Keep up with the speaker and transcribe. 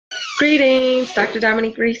Greetings, Dr.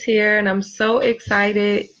 Dominique Reese here, and I'm so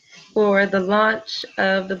excited for the launch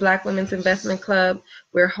of the Black Women's Investment Club.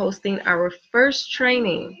 We're hosting our first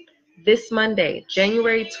training this Monday,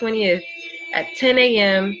 January 20th at 10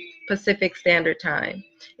 a.m. Pacific Standard Time.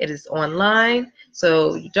 It is online,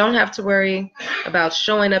 so you don't have to worry about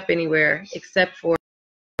showing up anywhere except for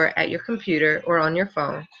at your computer or on your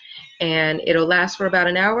phone. And it'll last for about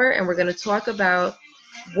an hour, and we're going to talk about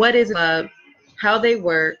what is a club, how they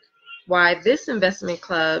work, why this investment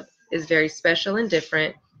club is very special and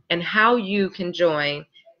different, and how you can join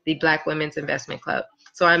the Black Women's Investment Club.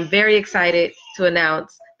 So I'm very excited to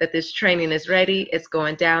announce that this training is ready. It's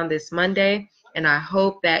going down this Monday, and I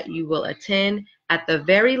hope that you will attend at the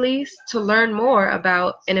very least to learn more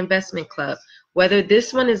about an investment club. Whether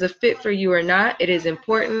this one is a fit for you or not, it is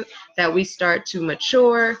important that we start to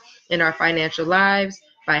mature in our financial lives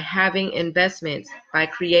by having investments, by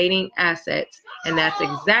creating assets. And that's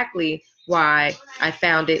exactly why I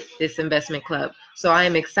founded this investment club. So I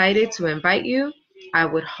am excited to invite you. I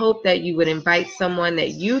would hope that you would invite someone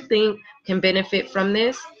that you think can benefit from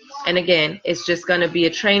this. And again, it's just going to be a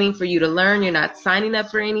training for you to learn. You're not signing up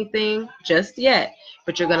for anything just yet,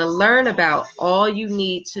 but you're going to learn about all you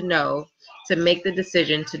need to know to make the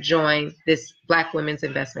decision to join this Black Women's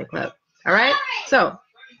Investment Club. All right? So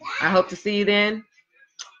I hope to see you then.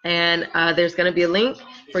 And there's going to be a link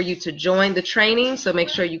for you to join the training. So make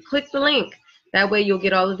sure you click the link. That way you'll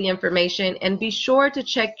get all of the information. And be sure to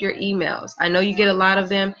check your emails. I know you get a lot of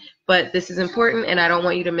them, but this is important, and I don't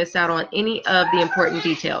want you to miss out on any of the important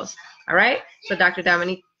details. All right? So Dr.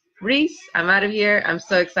 Dominique Reese, I'm out of here. I'm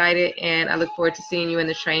so excited, and I look forward to seeing you in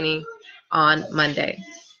the training on Monday.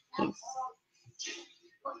 Peace.